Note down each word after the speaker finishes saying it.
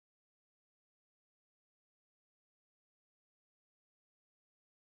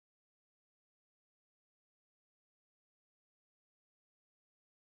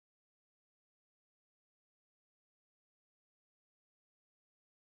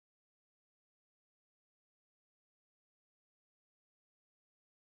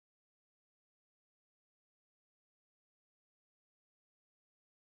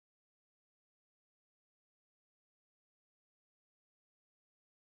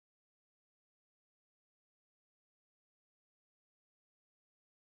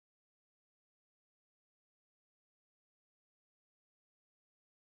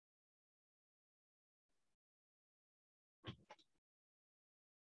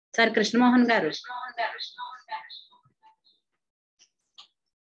Sir Krishnamohan గారు.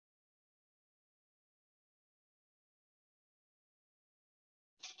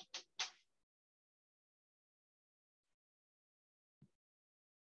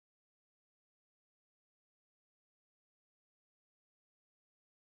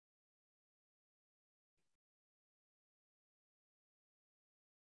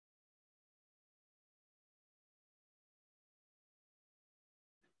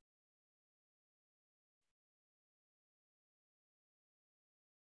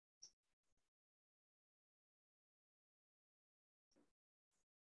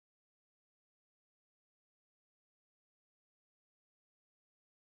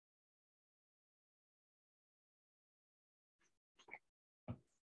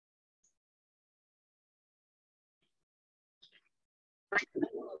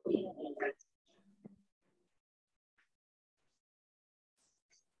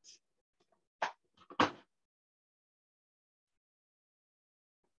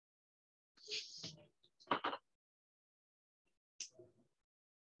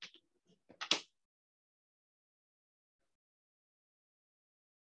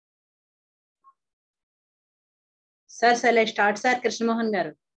 Sir, shall I start, sir? Krishnamohan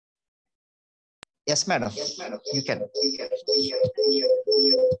garu. Yes, madam. You can. Sir.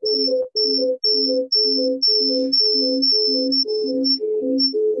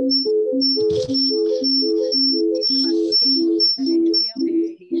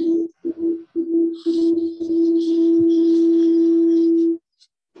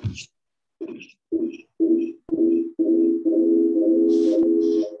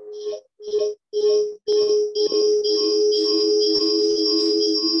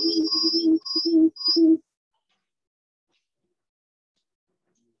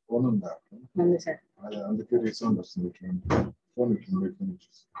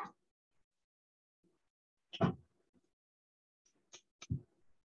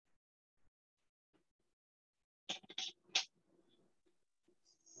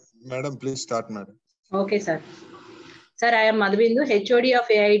 Madam, please start, madam. Okay, sir. Sir, I am Madhubindu, HOD of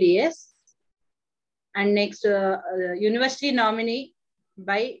AIDS, and next university nominee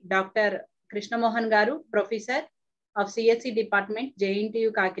by Dr. Krishnamohan garu, Professor of CSC Department, JNTU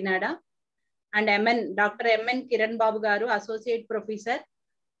Kakinada, and Dr. MN Kiran Babu garu, Associate Professor,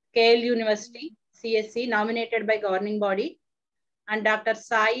 KL University, CSC, nominated by governing body, and Dr.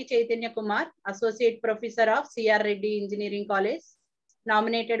 Sai Chaitanya Kumar, Associate Professor of CR Reddy Engineering College,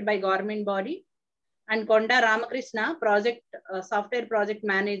 nominated by government body, and Konda Ramakrishna, software project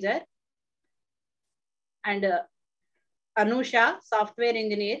manager, and Anusha, software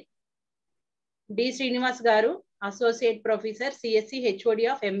engineer, D. Srinivas garu, Associate Professor, CSC, HOD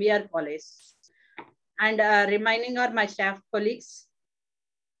of MVR College, and remaining are my staff colleagues.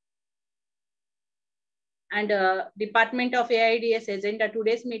 And Department of AIDS agenda,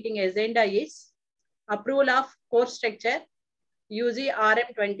 today's meeting agenda is approval of course structure, UG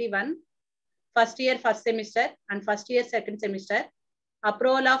RM21, first year first semester and first year second semester.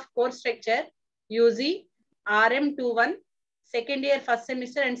 Approval of course structure, UG RM21, second year first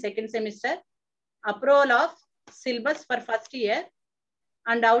semester and second semester. Approval of syllabus for first year,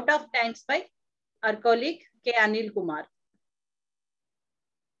 and out of thanks by our colleague K. Anil Kumar.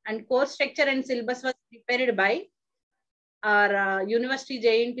 And course structure and syllabus was prepared by our University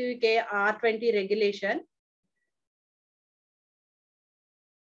JNTU R20 regulation.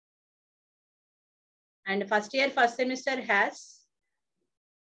 And first year first semester has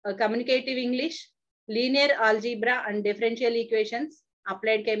communicative English, linear algebra and differential equations,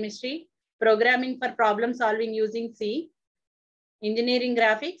 applied chemistry, programming for problem solving using C, engineering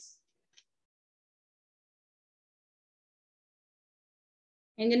graphics,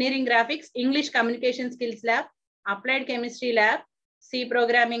 English communication skills lab, applied chemistry lab, C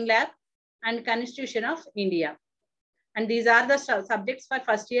programming lab, and Constitution of India. And these are the subjects for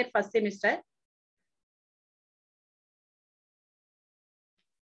first year first semester.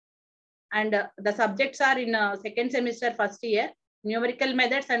 And the subjects are in second semester first year: numerical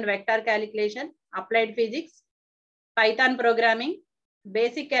methods and vector calculation, applied physics, Python programming,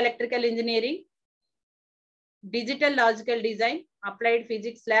 basic electrical engineering, digital logical design, applied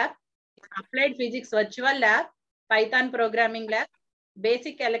physics lab, applied physics virtual lab, Python programming lab,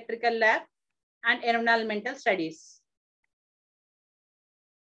 basic electrical lab, and environmental studies.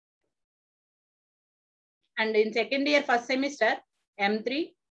 And in second year first semester,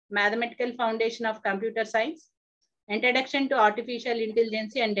 M3, mathematical foundation of computer science, introduction to artificial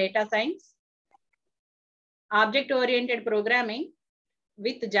intelligence and data science, object oriented programming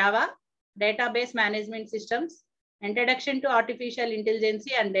with Java, database management systems, Introduction to Artificial Intelligence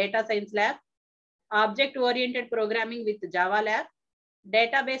and Data Science Lab, Object-Oriented Programming with Java Lab,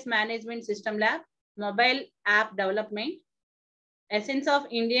 Database Management System Lab, Mobile App Development, Essence of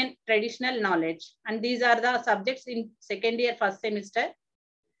Indian Traditional Knowledge. And these are the subjects in second year first semester.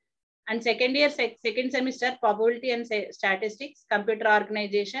 And second year second semester, Probability and Statistics, Computer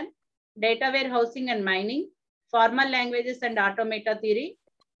Organization, Data Warehousing and Mining, Formal Languages and Automata Theory,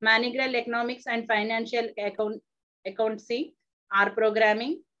 Managerial Economics and Financial Accounting, R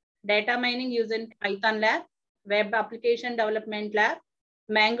Programming, Data Mining using Python Lab, Web Application Development Lab,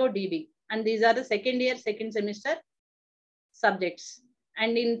 MongoDB. And these are the second year second semester subjects.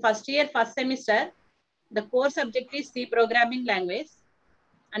 And in first year first semester, the core subject is C programming language,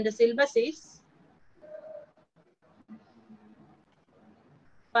 and the syllabus is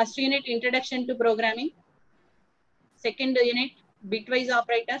first unit Introduction to Programming, second unit bitwise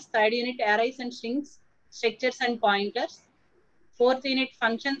operators, third unit arrays and strings, structures and pointers, fourth unit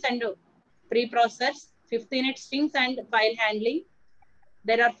functions and preprocessors, fifth unit strings and file handling.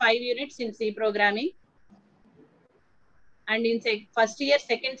 There are 5 units in C programming. And in first year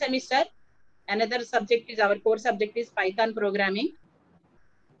second semester, another subject is our core subject is Python programming.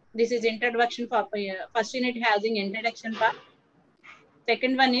 This is introduction for first unit having introduction part.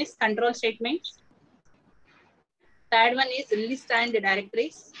 Second one is control statements. Third one is list and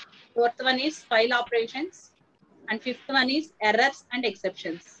directories. Fourth one is file operations. And fifth one is errors and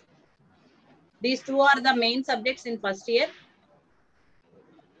exceptions. These two are the main subjects in first year.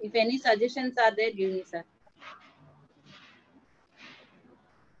 If any suggestions are there, give me, sir.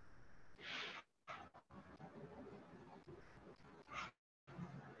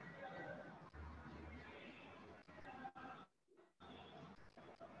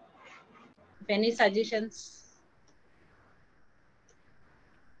 If any suggestions.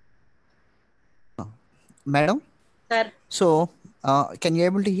 Madam? Sir. So, can you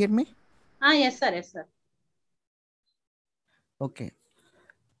able to hear me? Yes, sir. Yes, sir. Okay.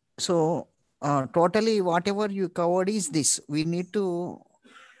 So, totally whatever you covered is this. We need to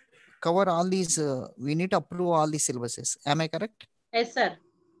cover all these, we need to approve all these syllabuses. Am I correct? Yes, sir.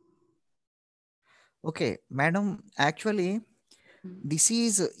 Okay, madam, actually, this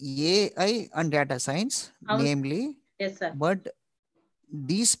is AI and data science, namely. Yes, sir. But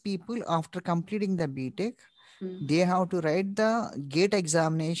these people, after completing the BTech, they have to write the GATE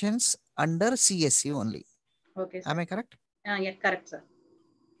examinations under CSE only. Okay, sir. Am I correct? Yeah, correct, sir.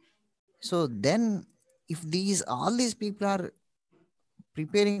 So then, if all these people are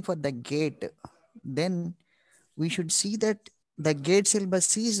preparing for the GATE, then we should see that the GATE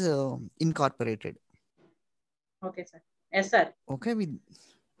syllabus is incorporated. Okay, sir. Yes, sir. Okay, with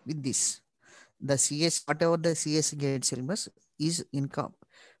this, the CS, whatever the CS GATE syllabus is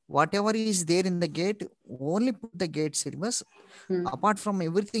whatever is there in the GATE, only put the GATE syllabus. Apart from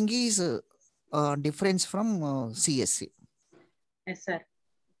everything is difference from CSC. Yes, sir.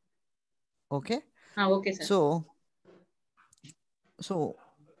 Okay. Okay, sir. So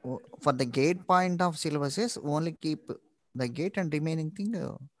for the GATE point of syllabuses, only keep the GATE and remaining thing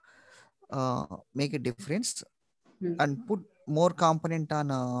make a difference and put more component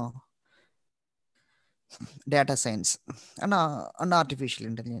on data science and artificial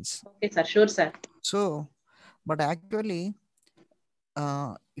intelligence. Okay, sir. Sure, sir. So, but actually,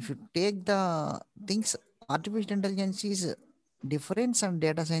 if you take the things, artificial intelligence is difference and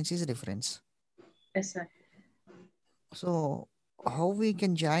data science is difference. Yes, sir. So, how we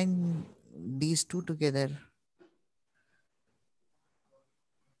can join these two together?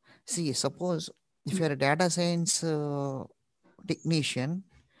 See, suppose if you're a data science technician,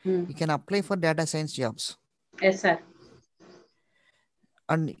 you can apply for data science jobs. Yes, sir.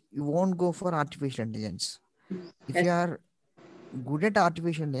 And you won't go for artificial intelligence. If you are good at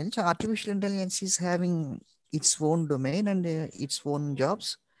artificial intelligence is having its own domain and its own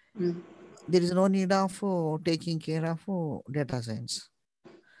jobs. There is no need of taking care of data science.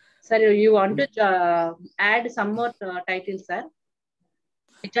 Sir, you want to add some more titles, sir,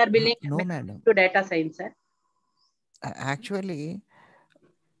 which are belonging no, madam. to data science, sir? Actually,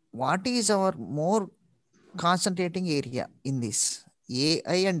 what is our more concentrating area in this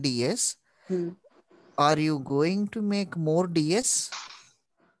AI and DS? Are you going to make more DS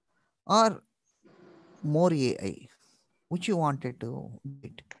or more AI? Which you wanted to do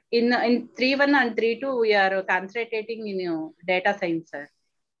it? In 3.1 and 3.2, we are concentrating in data science, sir.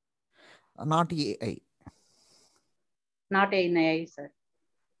 Not AI. Not in AI, sir.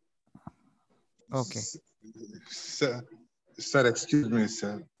 Okay. Sir, excuse me,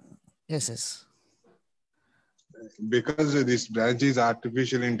 sir. Yes. because this branch is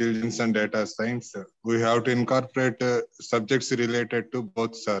artificial intelligence and data science, we have to incorporate subjects related to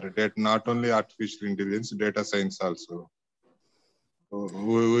both, sir. Not only artificial intelligence, data science also.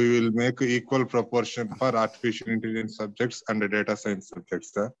 We will make equal proportion for artificial intelligence subjects and the data science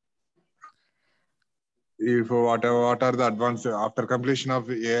subjects, sir. If what are the advanced after completion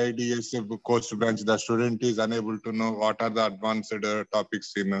of AIDS course branch, the student is unable to know what are the advanced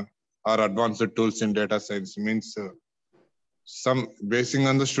topics in or advanced tools in data science, means some basing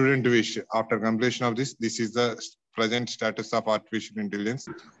on the student wish. After completion of this is the present status of artificial intelligence.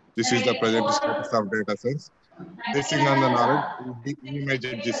 This is the present status of data science. Basing on the knowledge, we may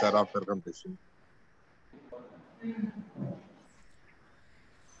judge this, sir, after completion.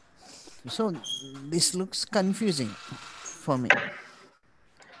 So this looks confusing for me.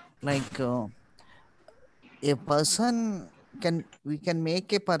 Like a person we can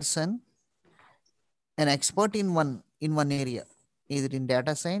make a person an expert in one area, either in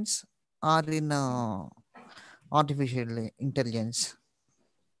data science or in artificial intelligence.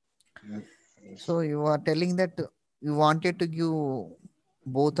 Yes. So you are telling that you wanted to give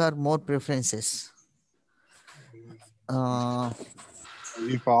both are more preferences.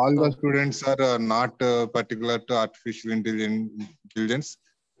 If all the So, students are not particular to artificial intelligence,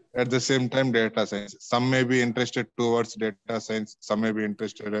 at the same time data science, some may be interested towards data science, some may be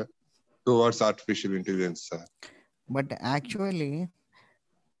interested towards artificial intelligence, sir. but actually,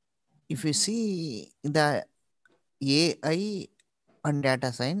 if you see the AI and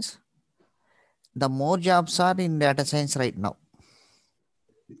data science, the more jobs are in data science right now.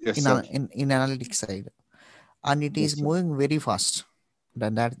 Yes, in, sir. in analytics side, and it is Yes, sir. moving very fast.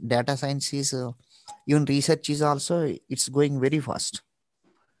 That data science is even research is also it's going very fast.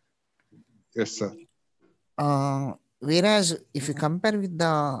 Yes, sir. Whereas if you compare with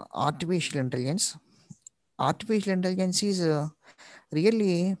the artificial intelligence is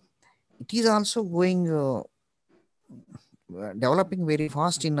really it is also going developing very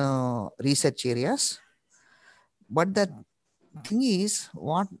fast in research areas. But the thing is,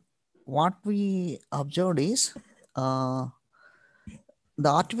 what we observed is the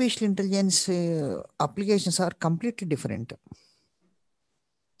artificial intelligence applications are completely different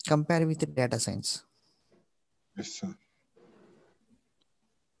compared with the data science. Yes, sir.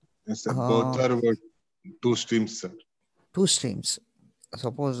 Yes, sir. Both are two streams, sir. Two streams.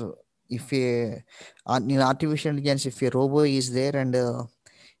 Suppose if in artificial intelligence, if a robot is there and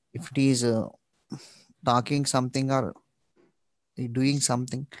if it is talking something or doing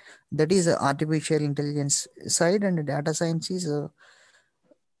something, that is artificial intelligence side, and data science is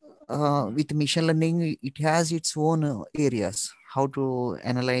with machine learning, it has its own areas, how to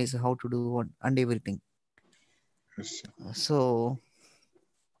analyze, how to do and everything. Yes, sir. So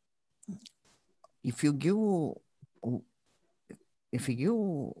if you give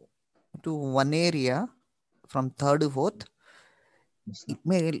to one area from third to fourth, Yes, it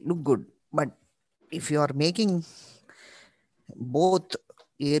may look good. But if you are making both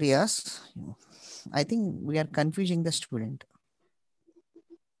areas, I think we are confusing the student.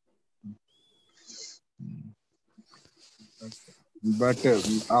 but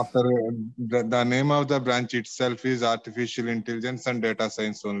after the name of the branch itself is artificial intelligence and data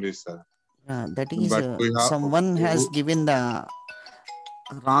science only, sir. That is But we have someone has given the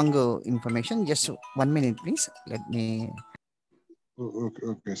wrong information. Just 1 minute, please. Let me.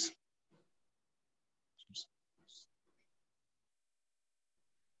 okay, sir.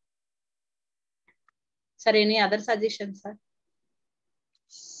 Sir, any other suggestions, sir?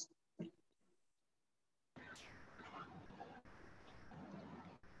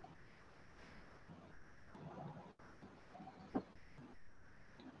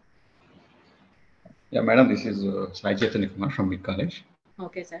 Yeah, madam, this is Sai Chaitanya Kumar from Mid College.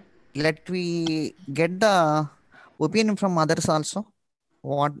 Okay, sir. Let we get the opinion from others also.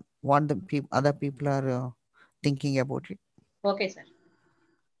 What the other people are thinking about it. Okay, sir.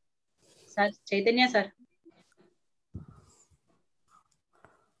 Sir, Chaitanya, sir.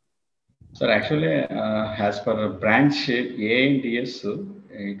 Sir, actually, as per branch A&DS,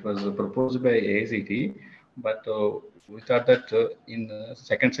 it was proposed by AICT, but we thought that in the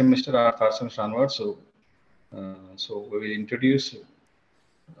second semester or third semester onwards, so we will introduce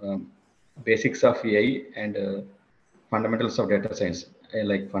basics of AI and fundamentals of data science,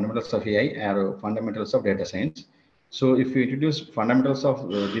 like fundamentals of AI or fundamentals of data science. So if you introduce fundamentals of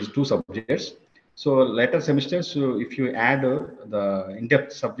these two subjects, so later semesters, so if you add the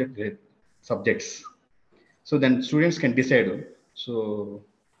in-depth subjects, so then students can decide so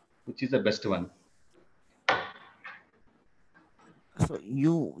which is the best one. So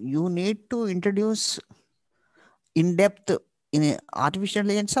you need to introduce in depth in artificial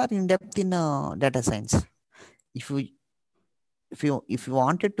intelligence or in depth in data science? If you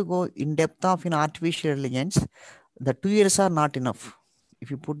wanted to go in depth of in artificial intelligence, the 2 years are not enough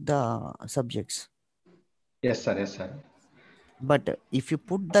if you put the subjects. Yes, sir. Yes, sir. But if you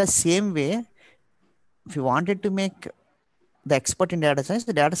put the same way, if you wanted to make the expert in data science,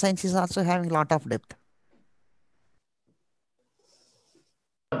 the data science is also having a lot of depth.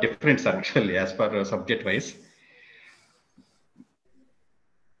 Different, sir, actually, as per subject wise.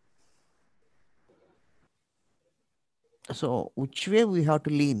 So which way we have to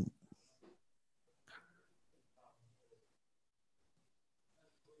lean?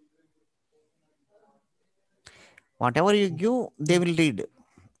 Whatever you give, they will read.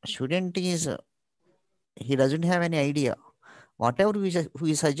 Student is, he doesn't have any idea. Whatever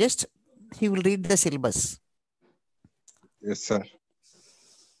we suggest, he will read the syllabus. Yes, sir.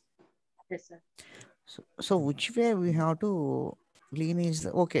 Yes, sir. So which way we have to lean is,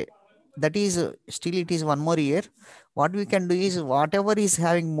 okay, that is still it is one more year. What we can do is whatever is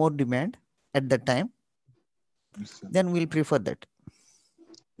having more demand at that time, Yes, sir. then we'll prefer that.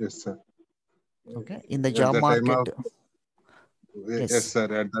 Yes, sir. Okay, in the At job the time market. of, Yes. yes, sir.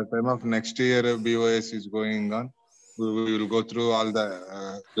 At the time of next year, BOS is going on. We will go through all the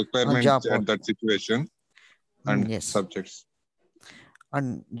requirements job at that situation and yes. subjects.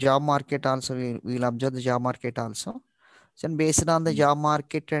 And job market also, we'll observe the job market also. So based on the job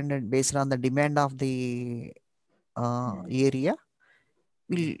market and based on the demand of the area,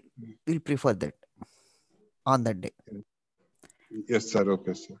 we'll prefer that on that day. Yes, sir.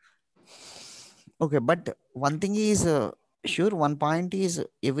 Okay, sir. Okay, but one thing is sure, one point is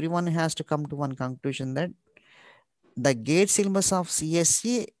everyone has to come to one conclusion that the gate syllabus of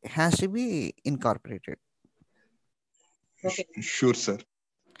CSC has to be incorporated. Okay. Sure, sir.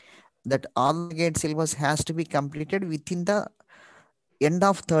 That all the gate syllabus has to be completed within the end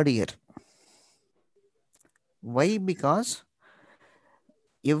of third year. Why? Because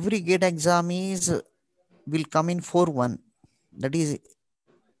every gate exam will come in 4/1. That is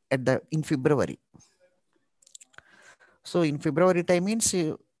in February. So in February time means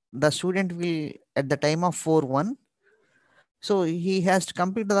the student will at the time of 4/1. So he has to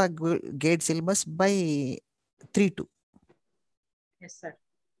complete the gate syllabus by 3/2. Yes, sir.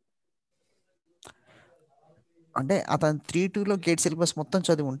 అంటే అతను 3/2లో gate syllabus మొత్తం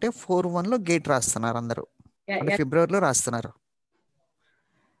చదివి ఉంటే 4/1లో gate రాస్తున్నారు అందరూ. అంటే ఫిబ్రవరిలో రాస్తున్నారు.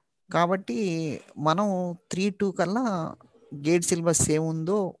 కాబట్టి మనం 3/2 కల్లా గేట్ సిలబస్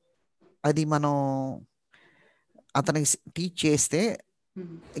ఏముందో అది మనం అతనికి టీచ్ చేస్తే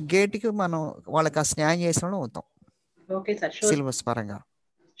గేట్కి మనం వాళ్ళకి ఆ స్నాన్ చేసిన అవుతాం. Okay sir. సిలబస్ పరంగా.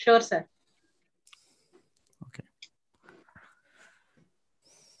 Sure sir. Okay.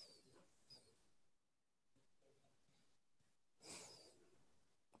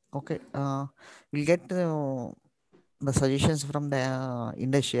 Okay, we'll get the suggestions from the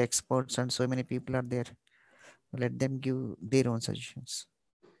industry experts, and so many people are there. Let them give their own suggestions.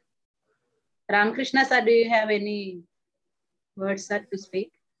 Ramakrishna sir, do you have any words, sir, to speak?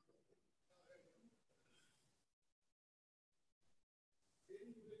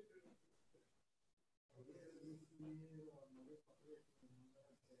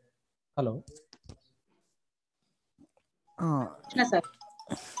 Hello. Krishna sir.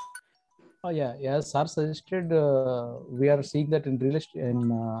 Oh yeah, yes, sir suggested. We are seeing that in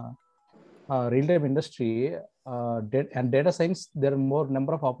real-time industry and data science, there are more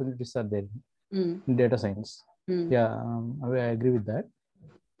number of opportunities are there in data science. Yeah, I agree with that.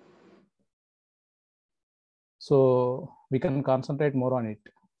 So we can concentrate more on it.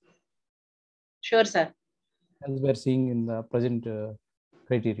 Sure, sir. As we are seeing in the present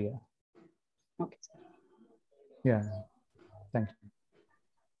criteria. Okay, sir. Yeah, thank you.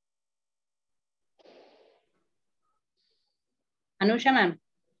 Anusha ma'am.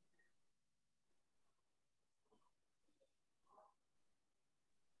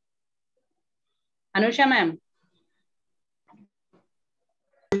 Anusha ma'am.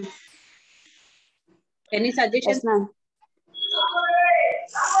 Any suggestions? Yes, ma'am.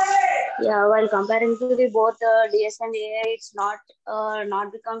 Yeah, while comparing to the both DS and AI, it's not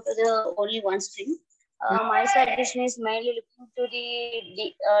become to the only one stream. My suggestion is mainly looking to the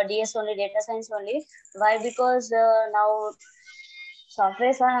DS only, data science only. Why? Because now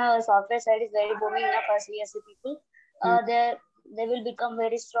software side is very booming enough for CSC people. They will become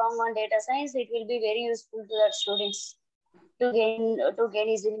very strong on data science. It will be very useful to their students to gain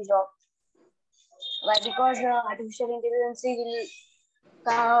easily job. Why? Because artificial intelligence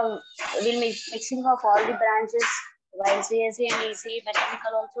will make mixing of all the branches, while CSE and EC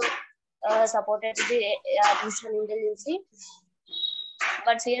mechanical also supported the artificial intelligence,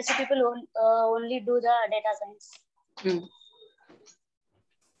 but CSE people only do the data science.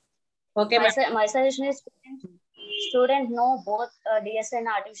 Okay, my suggestion is student know both DS and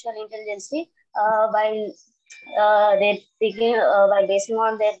artificial intelligence while they're thinking, while basing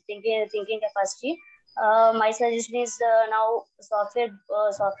on their thinking capacity. My suggestion is now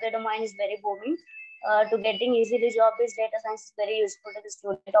software domain is very booming. To getting easily job is data science is very useful to the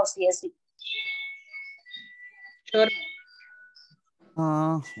student of CSE. Sure.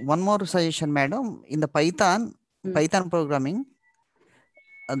 One more suggestion, madam. In the Python programming,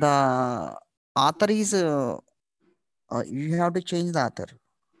 the author is you have to change the author.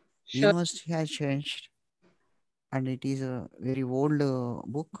 Sure. University has changed, and it is a very old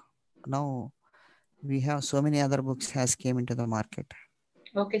book. Now we have so many other books has came into the market.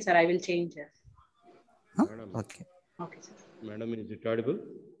 Okay, sir. I will change. Huh? Madam. Okay. Okay, sir. Madam, is it audible?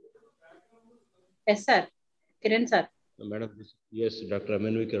 Yes, sir. Kiran, sir. Madam, yes, Dr.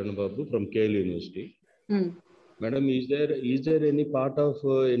 Amenvi Kiran Babu from KL University. Madam, is there any part of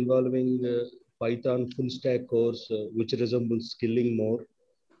involving Python full stack course which resembles skilling more?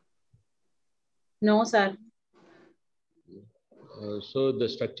 No, sir. So the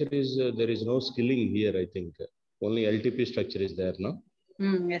structure is there is no skilling here. I think only LTP structure is there now.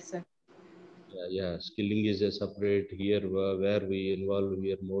 Yes, sir. Yeah, skilling is a separate here where we involve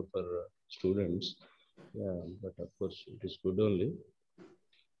here more for students. Yeah, but of course it is good only.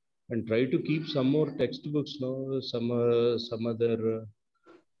 And try to keep some more textbooks now, some other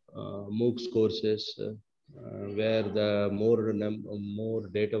MOOCs courses where the more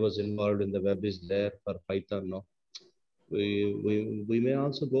data was involved in the web is there for Python now. We may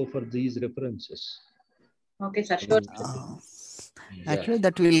also go for these references. Okay, sir. Sure. Actually,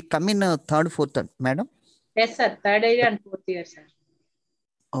 that will come in third, fourth, madam. Yes, sir. Third year and fourth year, sir.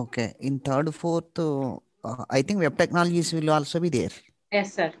 Okay, in third, fourth, I think web technologies will also be there.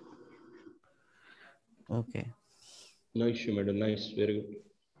 Yes, sir. Okay. No issue, madam. Nice, very good.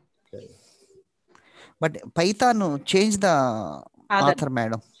 Okay. But Python change the author,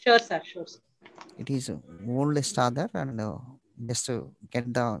 madam. Sure, sir. Sure, sir. It is oldest author, and just to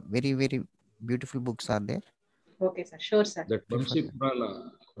get the very, very beautiful books are there. Okay, sir. Sure, sir. That Vamsi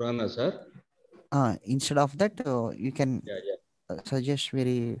Purana, sir. Instead of that, you can suggest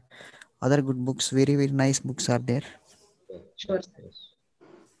very other good books. Very, very nice books are there. Sure, sir. Yes.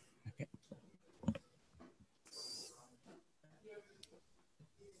 Okay.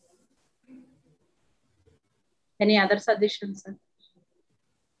 Any other suggestions, sir?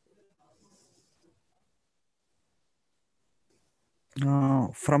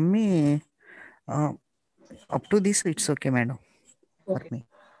 From me, up to this, it's okay, madam. Okay. For me.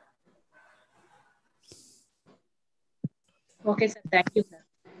 Okay, sir. Thank you, sir.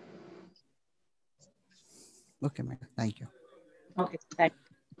 Okay, madam. Thank you. Okay, thank you.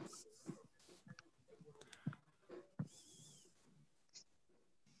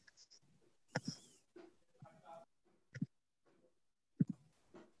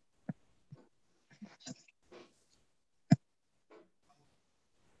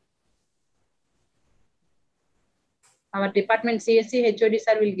 Our department CSC HOD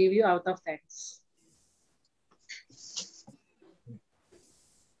sir will give you out of thanks.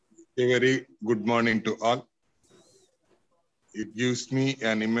 A very good morning to all. It gives me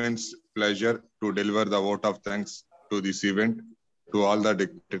an immense pleasure to deliver the vote of thanks to this event, to all the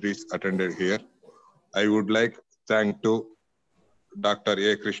dignitaries attended here. I would like to thank to Dr.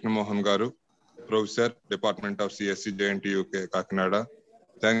 A. Krishnamohan Garu, Professor, Department of CSC, JNTU, Kakinada.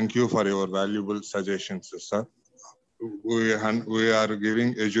 Thank you for your valuable suggestions, sir. We are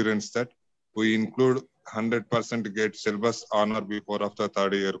giving assurance that we include 100% get syllabus on or before of the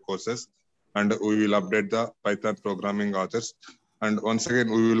third year courses, and we will update the Python programming authors. And once again,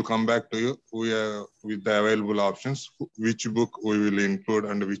 we will come back to you with the available options, which book we will include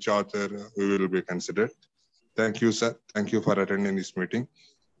and which author we will be considered. Thank you, sir. Thank you for attending this meeting.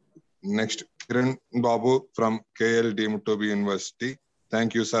 Next, Kiran Babu from KL deemed to be University.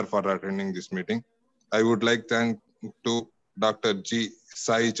 Thank you, sir, for attending this meeting. I would like to thank to Dr. G.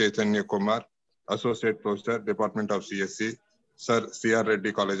 Sai Chaitanya Kumar, Associate Professor, Department of CSC, Sir C.R.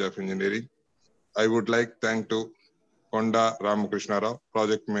 Reddy College of Engineering. I would like to thank to Konda Ramakrishna Rao,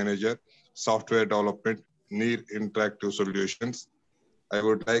 Project Manager, Software Development, NEER Interactive Solutions. I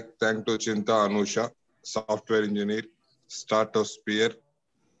would like to thank to Chinta Anusha, Software Engineer, Stratosphere.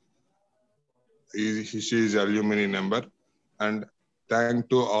 She is alumni member. And thank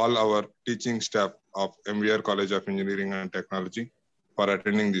to all our teaching staff of MVR College of Engineering and Technology for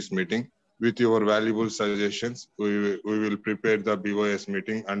attending this meeting. With your valuable suggestions, we will prepare the BOS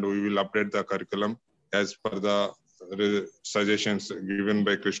meeting and we will update the curriculum as per the suggestions given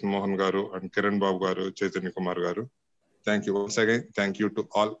by Krishna Mohan Garu and Kiran Babu Garu, Chaitanya Kumar Garu. Thank you once again. Thank you to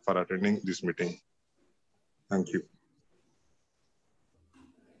all for attending this meeting. Thank you.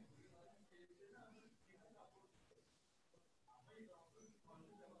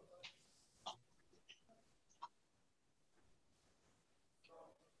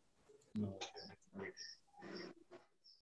 No.